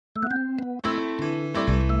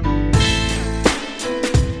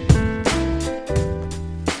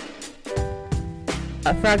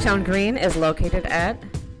Frogtown Green is located at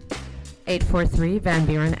 843 Van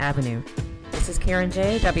Buren Avenue. This is Karen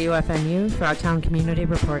J., WFNU, Frogtown Community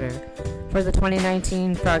Reporter, for the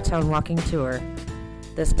 2019 Frogtown Walking Tour.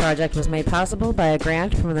 This project was made possible by a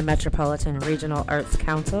grant from the Metropolitan Regional Arts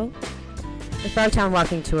Council. The Frogtown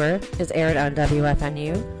Walking Tour is aired on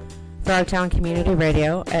WFNU, Frogtown Community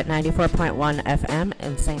Radio at 94.1 FM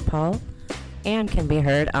in St. Paul, and can be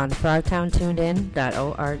heard on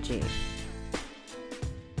frogtowntunedin.org.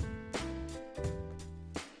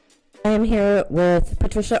 I am here with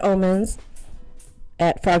Patricia Omens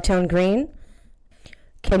at Frogtown Green.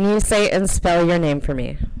 Can you say and spell your name for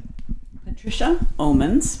me? Patricia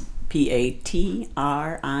Omens, Patricia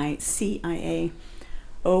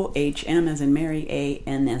OHM as in Mary,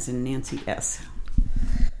 A-N as in Nancy, S.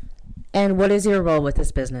 And what is your role with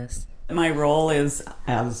this business? My role is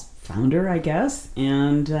as founder, I guess,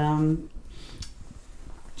 and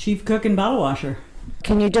chief cook and bottle washer.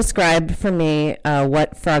 Can you describe for me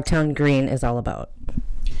what Frogtown Green is all about?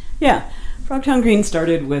 Yeah, Frogtown Green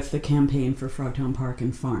started with the campaign for Frogtown Park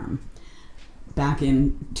and Farm. Back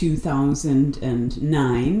in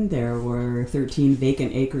 2009, there were 13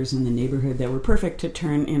 vacant acres in the neighborhood that were perfect to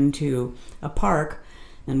turn into a park,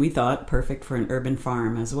 and we thought perfect for an urban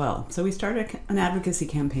farm as well. So we started an advocacy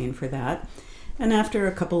campaign for that, and after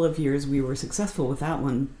a couple of years, we were successful with that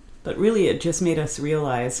one. But really, it just made us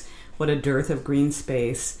realize what a dearth of green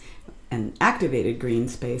space and activated green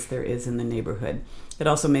space there is in the neighborhood. It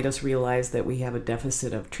also made us realize that we have a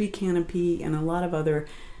deficit of tree canopy and a lot of other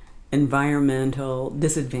environmental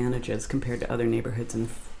disadvantages compared to other neighborhoods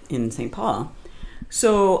in St. Paul.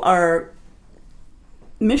 So our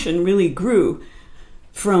mission really grew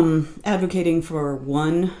from advocating for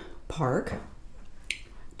one park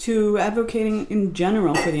to advocating in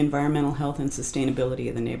general for the environmental health and sustainability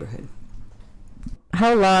of the neighborhood.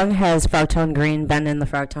 How long has Frogtown Green been in the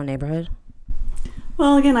Frogtown neighborhood?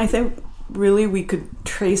 Well, again, I think really we could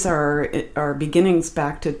trace our beginnings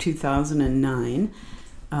back to 2009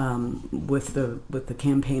 with the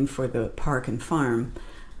campaign for the park and farm.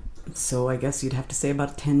 So I guess you'd have to say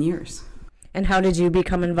about 10 years. And how did you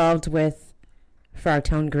become involved with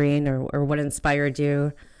Frogtown Green, or what inspired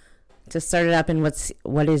you to start it up, and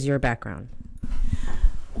what is your background?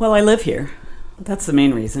 Well, I live here. That's the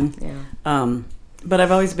main reason. Yeah. But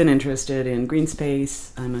I've always been interested in green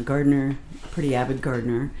space. I'm a gardener, pretty avid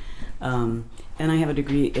gardener. And I have a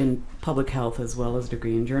degree in public health as well as a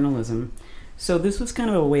degree in journalism. So this was kind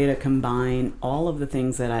of a way to combine all of the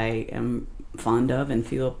things that I am fond of and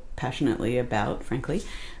feel passionately about, frankly.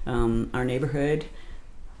 Our neighborhood,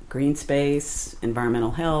 green space,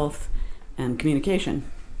 environmental health, and communication.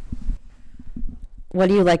 What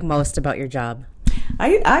do you like most about your job?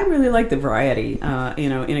 I really like the variety.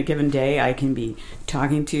 In a given day, I can be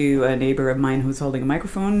talking to a neighbor of mine who's holding a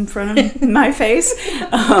microphone in front of my face,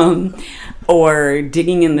 or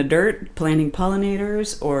digging in the dirt, planting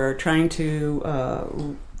pollinators, or trying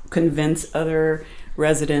to convince other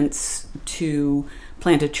residents to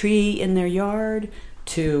plant a tree in their yard,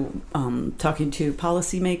 to talking to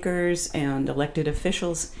policymakers and elected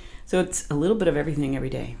officials. So it's a little bit of everything every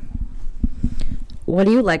day. What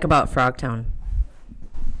do you like about Frogtown?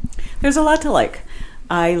 There's a lot to like.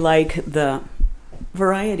 I like the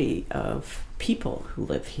variety of people who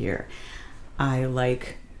live here. I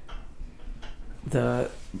like the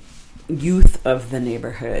youth of the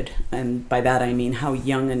neighborhood, and by that I mean how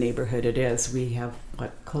young a neighborhood it is. We have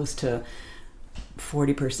close to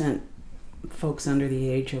 40% folks under the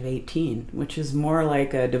age of 18, which is more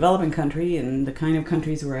like a developing country and the kind of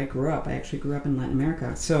countries where I grew up. I actually grew up in Latin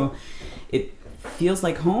America, so it feels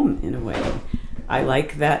like home in a way. I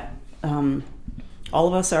like that all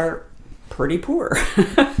of us are pretty poor.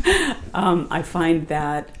 I find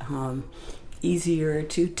that easier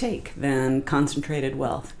to take than concentrated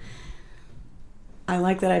wealth. I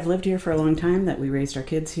like that I've lived here for a long time, that we raised our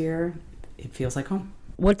kids here. It feels like home.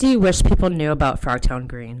 What do you wish people knew about Frogtown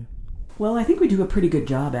Green? Well, I think we do a pretty good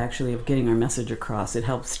job, actually, of getting our message across. It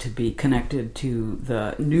helps to be connected to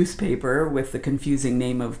the newspaper with the confusing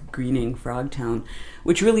name of Greening Frogtown,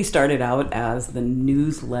 which really started out as the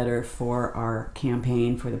newsletter for our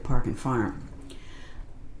campaign for the park and farm.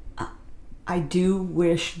 I do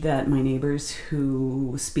wish that my neighbors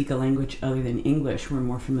who speak a language other than English were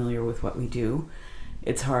more familiar with what we do.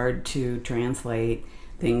 It's hard to translate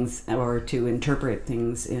things or to interpret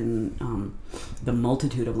things in the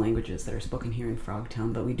multitude of languages that are spoken here in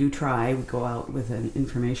Frogtown, but we do try. We go out with an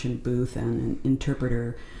information booth and an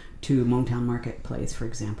interpreter to Motown Marketplace, for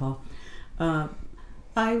example. I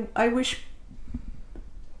wish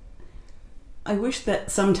I wish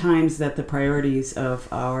that sometimes that the priorities of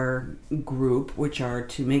our group, which are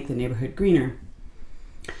to make the neighborhood greener,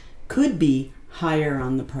 could be higher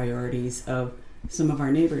on the priorities of some of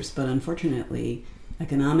our neighbors, but unfortunately,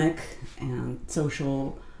 economic and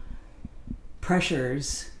social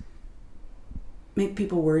pressures make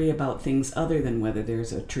people worry about things other than whether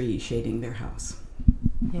there's a tree shading their house.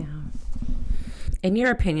 Yeah. In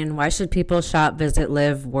your opinion, why should people shop, visit,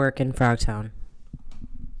 live, work in Frogtown?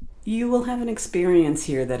 You will have an experience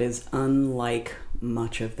here that is unlike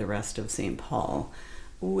much of the rest of St. Paul,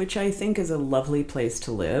 which I think is a lovely place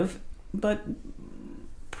to live, but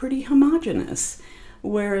pretty homogeneous.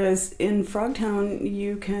 Whereas in Frogtown,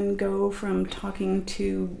 you can go from talking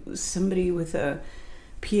to somebody with a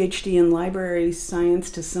PhD in library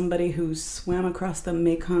science to somebody who swam across the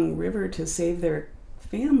Mekong River to save their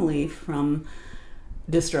family from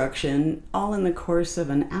destruction, all in the course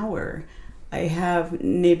of an hour. I have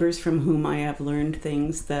neighbors from whom I have learned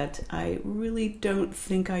things that I really don't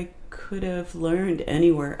think I could have learned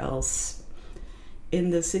anywhere else in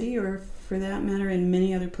the city, or for that matter, in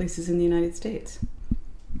many other places in the United States.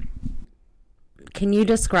 Can you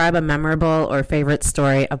describe a memorable or favorite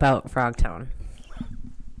story about Frogtown?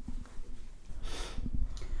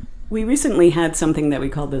 We recently had something that we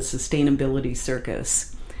called the Sustainability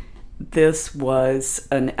Circus. This was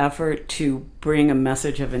an effort to bring a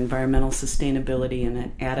message of environmental sustainability and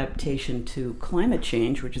an adaptation to climate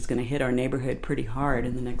change, which is going to hit our neighborhood pretty hard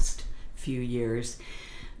in the next few years,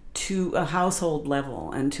 to a household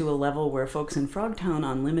level and to a level where folks in Frogtown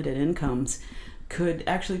on limited incomes could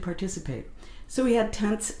actually participate. So we had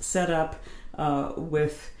tents set up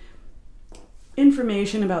with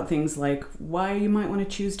information about things like why you might want to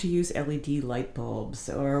choose to use LED light bulbs,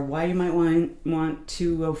 or why you might want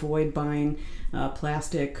to avoid buying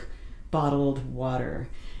plastic bottled water.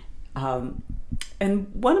 And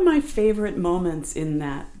one of my favorite moments in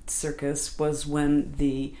that circus was when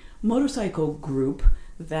the motorcycle group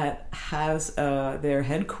that has their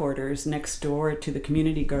headquarters next door to the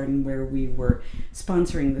community garden where we were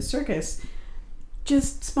sponsoring the circus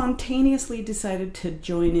just spontaneously decided to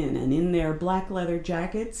join in, and in their black leather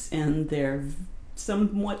jackets and their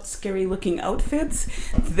somewhat scary looking outfits,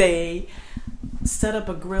 they set up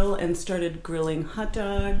a grill and started grilling hot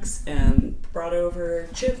dogs and brought over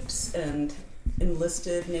chips and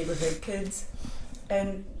enlisted neighborhood kids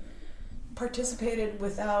and participated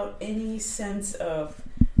without any sense of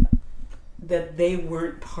that they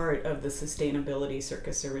weren't part of the sustainability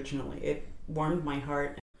circus originally. It warmed my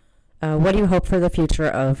heart. What do you hope for the future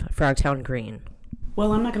of Frogtown Green?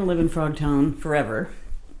 Well, I'm not going to live in Frogtown forever.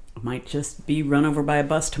 I might just be run over by a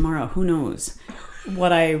bus tomorrow. Who knows?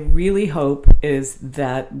 What I really hope is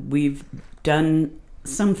that we've done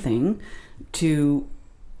something to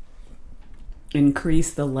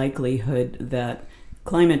increase the likelihood that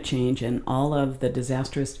climate change and all of the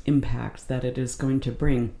disastrous impacts that it is going to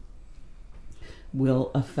bring will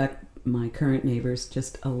affect my current neighbors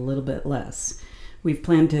just a little bit less. We've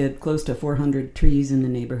planted close to 400 trees in the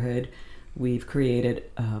neighborhood. We've created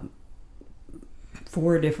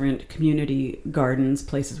 4 different community gardens,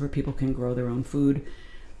 places where people can grow their own food.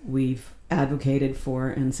 We've advocated for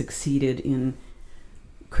and succeeded in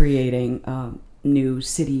creating a new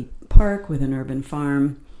city park with an urban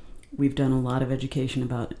farm. We've done a lot of education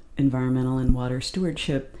about environmental and water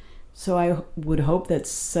stewardship. So I would hope that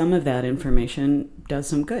some of that information does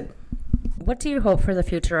some good. What do you hope for the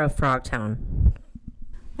future of Frogtown?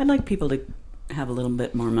 I'd like people to have a little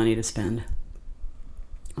bit more money to spend.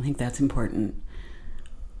 I think that's important.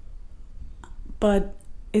 But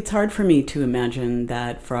it's hard for me to imagine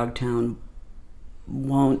that Frogtown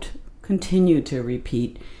won't continue to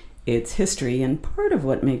repeat its history, and part of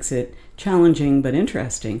what makes it challenging but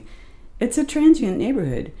interesting, it's a transient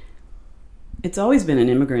neighborhood. It's always been an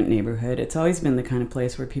immigrant neighborhood. It's always been the kind of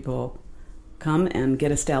place where people come and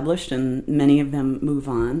get established, and many of them move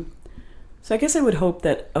on. So I guess I would hope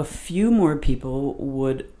that a few more people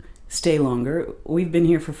would stay longer. We've been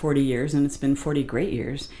here for 40 years, and it's been 40 great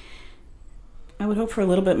years. I would hope for a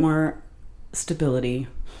little bit more stability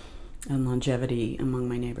and longevity among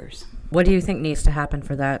my neighbors. What do you think needs to happen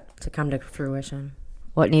for that to come to fruition?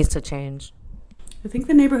 What needs to change? I think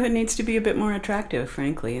the neighborhood needs to be a bit more attractive,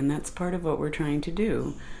 frankly, and that's part of what we're trying to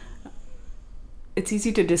do. It's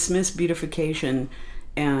easy to dismiss beautification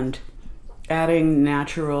and adding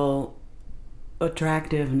natural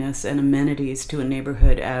attractiveness and amenities to a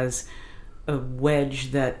neighborhood as a wedge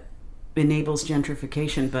that enables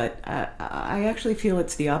gentrification, but I actually feel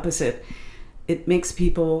it's the opposite. It makes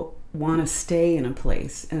people want to stay in a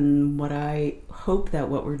place, and what I hope that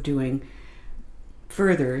what we're doing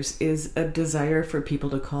furthers is a desire for people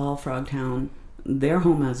to call Frogtown their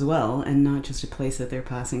home as well, and not just a place that they're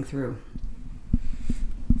passing through.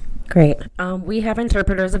 Great. We have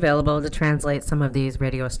interpreters available to translate some of these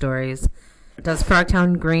radio stories. Does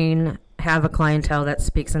Frogtown Green have a clientele that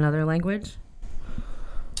speaks another language?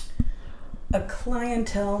 A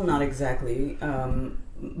clientele, not exactly,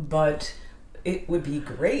 but it would be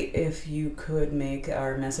great if you could make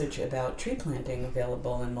our message about tree planting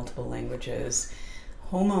available in multiple languages.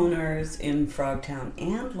 Homeowners in Frogtown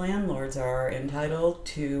and landlords are entitled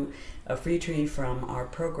to a free tree from our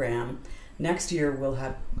program. Next year we'll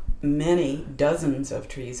have many dozens of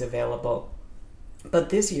trees available. But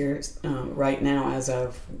this year, right now, as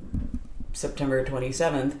of September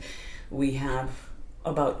 27th, we have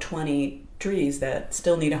about 20 trees that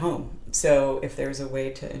still need a home. So if there's a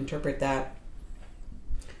way to interpret that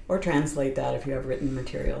or translate that, if you have written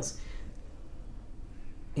materials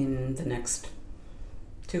in the next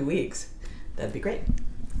 2 weeks, that'd be great.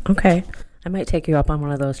 Okay. I might take you up on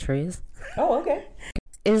one of those trees. Oh, okay.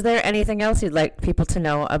 Is there anything else you'd like people to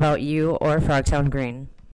know about you or Frogtown Green?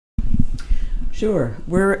 Sure.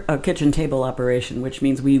 We're a kitchen table operation, which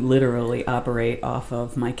means we literally operate off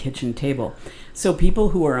of my kitchen table. So people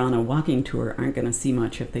who are on a walking tour aren't going to see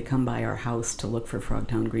much if they come by our house to look for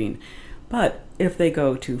Frogtown Green. But if they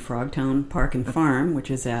go to Frogtown Park and Farm, which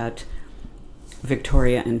is at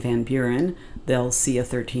Victoria and Van Buren, they'll see a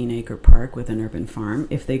 13-acre park with an urban farm.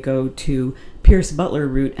 If they go to Pierce Butler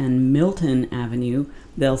Route and Milton Avenue,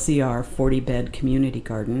 they'll see our 40-bed community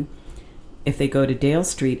garden. If they go to Dale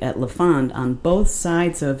Street at LaFond, on both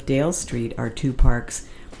sides of Dale Street are 2 parks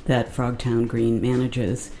that Frogtown Green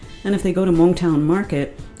manages. And if they go to Monktown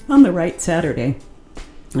Market, on the right Saturday,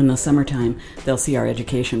 in the summertime, they'll see our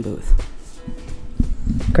education booth.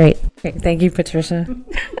 Great. Okay, thank you, Patricia.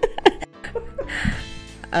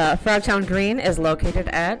 Frogtown Green is located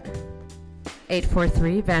at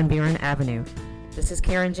 843 Van Buren Avenue. This is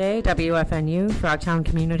Karen J., WFNU, Frogtown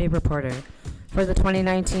Community Reporter, for the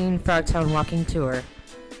 2019 Frogtown Walking Tour.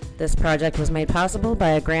 This project was made possible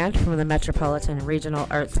by a grant from the Metropolitan Regional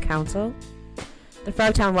Arts Council. The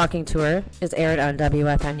Frogtown Walking Tour is aired on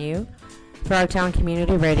WFNU, Frogtown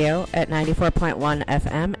Community Radio at 94.1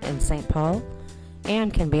 FM in St. Paul,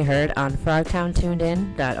 and can be heard on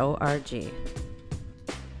frogtowntunedin.org.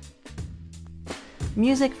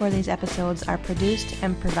 Music for these episodes are produced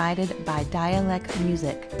and provided by Dialect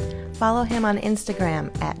Music. Follow him on Instagram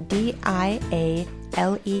at DIALEK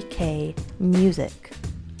Music.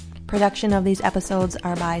 Production of these episodes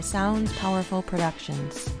are by Sounds Powerful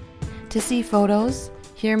Productions. To see photos,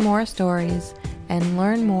 hear more stories, and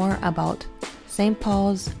learn more about St.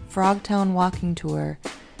 Paul's Frogtown Walking Tour,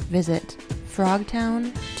 visit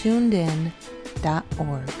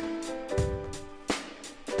frogtowntunedin.org.